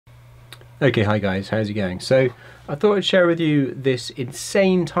Okay, hi guys, how's it going? So I thought I'd share with you this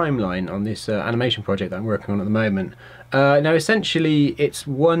insane timeline on this animation project that I'm working on at the moment. Now essentially it's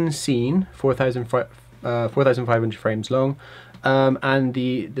one scene, 4,500 frames long, and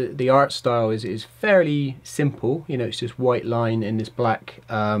the art style is fairly simple. You know, it's just white line in this black,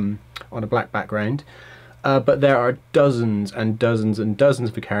 on a black background. But there are dozens and dozens and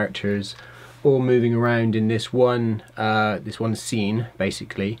dozens of characters all moving around in this one scene,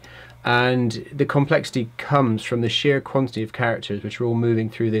 basically. And the complexity comes from the sheer quantity of characters which are all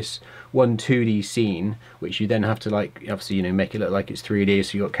moving through this one 2D scene, which you then have to, like, obviously, you know, make it look like it's 3D,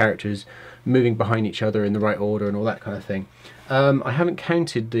 so you've got characters moving behind each other in the right order and all that kind of thing. I haven't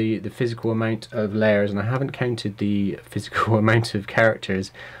counted the physical amount of layers, and I haven't counted the physical amount of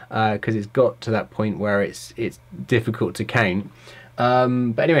characters, because it's got to that point where it's difficult to count.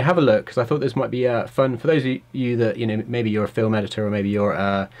 But anyway, have a look, because I thought this might be fun for those of you that, you know, maybe you're a film editor, or maybe you're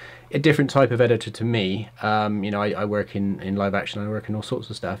a different type of editor to me. You know, I work in live action, I work in all sorts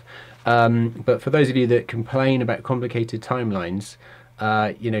of stuff. But for those of you that complain about complicated timelines,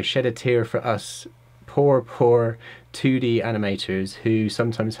 you know, shed a tear for us poor 2D animators who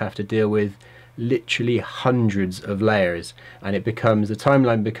sometimes have to deal with literally hundreds of layers, and the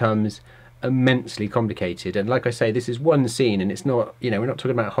timeline becomes immensely complicated. And like I say, this is one scene, and it's not, you know, we're not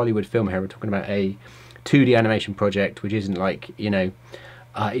talking about Hollywood film here, we're talking about a 2D animation project, which isn't like, you know,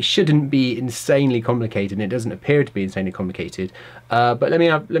 it shouldn't be insanely complicated, and it doesn't appear to be insanely complicated. But let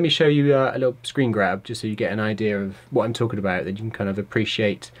me show you a little screen grab, just so you get an idea of what I'm talking about, that you can kind of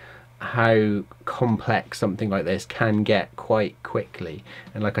appreciate how complex something like this can get quite quickly.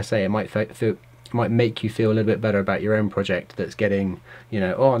 And like I say, it might make you feel a little bit better about your own project that's getting, you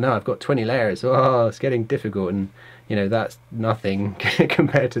know, oh no, I've got 20 layers, oh, it's getting difficult, and you know, that's nothing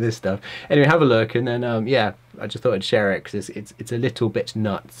compared to this stuff. Anyway, have a look, and then yeah, I just thought I'd share it because it's a little bit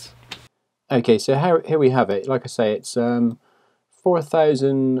nuts. Okay, so here we have it. Like I say, it's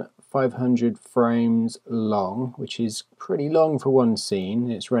 4,500 frames long, which is pretty long for one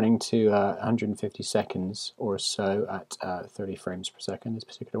scene. It's running to 150 seconds or so at 30 frames per second, this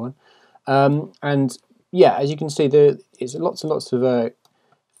particular one. And yeah, as you can see, it's lots and lots of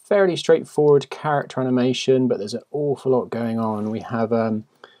fairly straightforward character animation, but there's an awful lot going on. We have a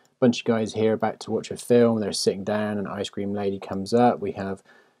bunch of guys here about to watch a film. They're sitting down, an ice cream lady comes up. We have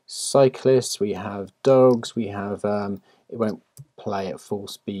cyclists, we have dogs, we have it won't play at full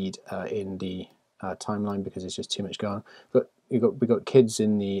speed in the timeline because there's just too much going on. But we got kids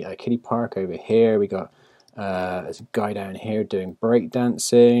in the kiddie park over here. We got there's a guy down here doing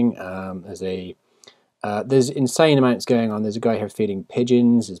breakdancing. There's insane amounts going on. There's a guy here feeding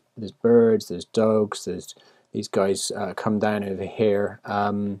pigeons. There's birds. There's dogs. There's these guys come down over here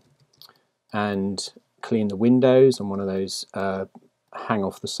and clean the windows on one of those hang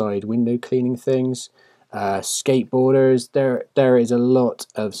off the side window cleaning things. Skateboarders. There is a lot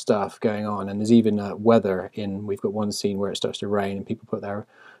of stuff going on, and there's even weather in. We've got one scene where it starts to rain, and people put their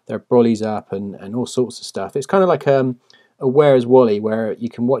brollies up and all sorts of stuff. It's kind of like a Where's Wally, where you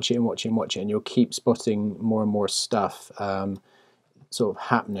can watch it and watch it and watch it, and you'll keep spotting more and more stuff sort of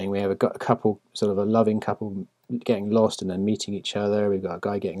happening. We have a couple, sort of a loving couple, getting lost and then meeting each other. We've got a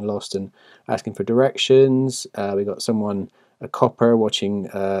guy getting lost and asking for directions. We've got someone, a copper, watching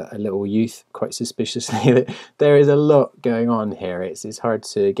a little youth quite suspiciously. There is a lot going on here. It's hard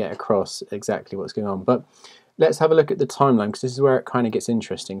to get across exactly what's going on, but let's have a look at the timeline, because this is where it kind of gets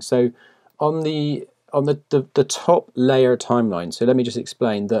interesting. So on the top layer timeline, so let me just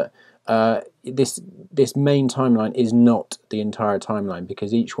explain that this main timeline is not the entire timeline,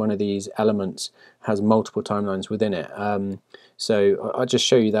 because each one of these elements has multiple timelines within it. So I'll just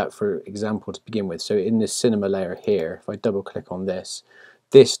show you that for example to begin with. So in this cinema layer here, if I double click on this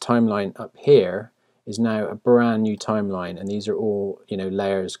timeline up here is now a brand new timeline, and these are all, you know,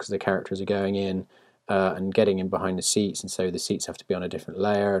 layers, because the characters are going in and getting in behind the seats, and so the seats have to be on a different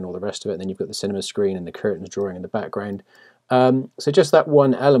layer and all the rest of it. And then you've got the cinema screen and the curtains drawing in the background. So just that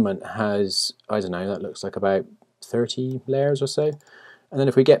one element has, I don't know, that looks like about 30 layers or so. And then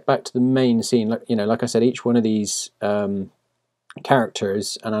if we get back to the main scene, you know, like I said, each one of these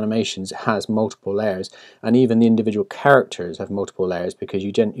characters and animations has multiple layers, and even the individual characters have multiple layers, because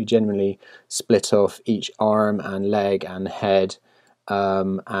you generally split off each arm and leg and head.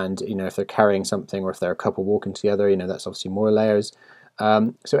 And you know, if they're carrying something, or if they're a couple walking together, you know, that's obviously more layers.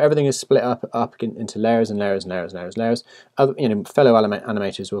 So everything is split up into layers and layers and layers and layers and layers. Other, you know, fellow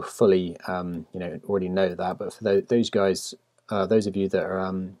animators will fully, you know, already know that. But for those guys, those of you that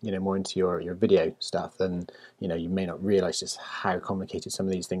are, you know, more into your video stuff, then you know, you may not realise just how complicated some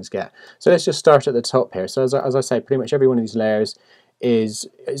of these things get. So let's just start at the top here. So as I say, pretty much every one of these layers is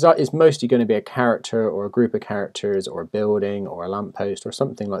mostly going to be a character or a group of characters or a building or a lamppost or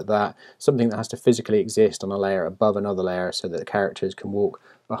something like that, something that has to physically exist on a layer above another layer so that the characters can walk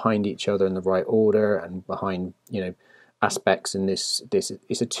behind each other in the right order and behind, you know, aspects in this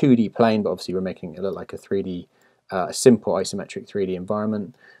it's a 2D plane, but obviously we're making it look like a 3D, a simple isometric 3D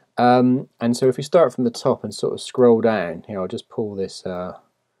environment. And so if we start from the top and sort of scroll down here, I'll just pull this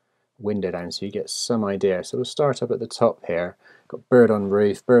window down so you get some idea. So we'll start up at the top here. Got bird on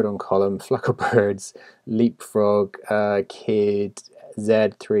roof, bird on column, flock of birds, leapfrog, kid,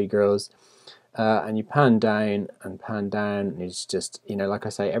 Z, three girls. And you pan down and pan down, and it's just, you know, like I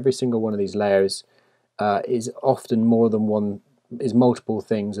say, every single one of these layers is often more than one, is multiple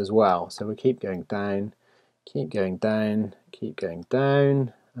things as well. So we keep going down, keep going down, keep going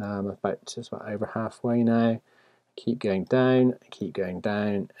down. Just about over halfway now. Keep going down, keep going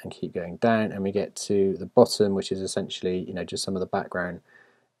down, and keep going down, and we get to the bottom, which is essentially, you know, just some of the background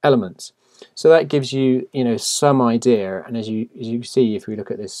elements. So that gives you, you know, some idea. And as you see, if we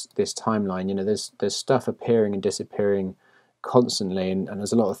look at this timeline, you know, there's stuff appearing and disappearing constantly, and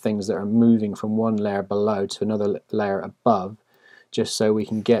there's a lot of things that are moving from one layer below to another layer above, just so we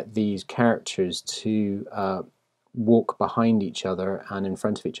can get these characters to walk behind each other and in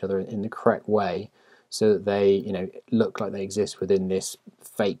front of each other in the correct way, so that they, you know, look like they exist within this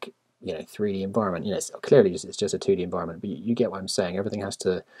fake, you know, 3D environment. You know, it's clearly it's just a 2D environment, but you get what I'm saying. Everything has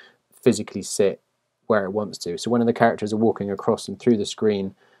to physically sit where it wants to. So when the characters are walking across and through the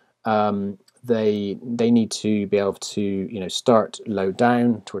screen, they need to be able to, you know, start low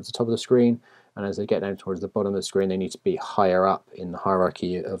down towards the top of the screen, and as they get down towards the bottom of the screen, they need to be higher up in the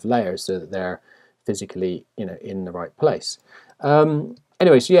hierarchy of layers so that they're physically, you know, in the right place.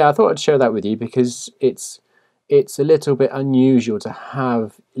 Anyway, so yeah, I thought I'd share that with you because it's a little bit unusual to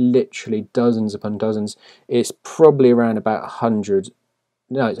have literally dozens upon dozens. It's probably around about 100.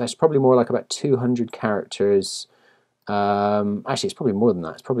 No, it's probably more like about 200 characters. Actually, it's probably more than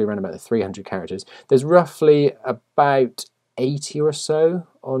that. It's probably around about the 300 characters. There's roughly about 80 or so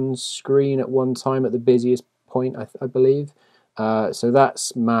on screen at one time at the busiest point, I believe. So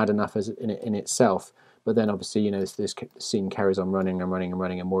that's mad enough as in itself. But then obviously, you know, this scene carries on running and running and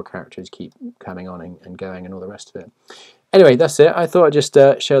running, and more characters keep coming on and going and all the rest of it. Anyway, that's it. I thought I'd just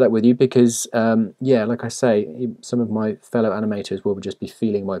share that with you because, yeah, like I say, some of my fellow animators will just be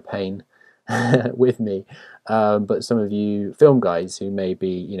feeling my pain with me. But some of you film guys who maybe,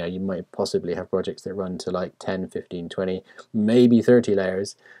 you know, you might possibly have projects that run to like 10, 15, 20, maybe 30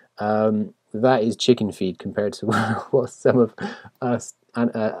 layers. That is chicken feed compared to what some of us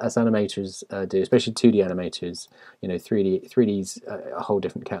animators do, especially 2D animators. You know, 3D's a whole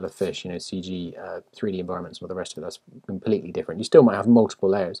different kettle of fish. You know, CG, 3D environments and all the rest of it, that's completely different. You still might have multiple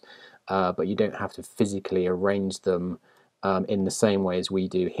layers, but you don't have to physically arrange them in the same way as we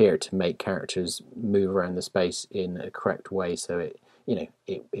do here to make characters move around the space in a correct way, so it, you know,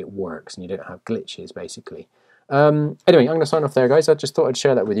 it works and you don't have glitches basically. Anyway, I'm going to sign off there, guys. I just thought I'd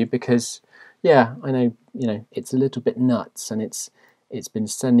share that with you because, yeah, I know, you know, it's a little bit nuts, and it's been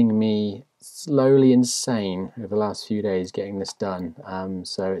sending me slowly insane over the last few days getting this done.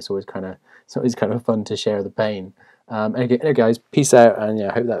 So it's always kind of fun to share the pain. Anyway, guys, peace out, and yeah,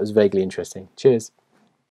 I hope that was vaguely interesting. Cheers.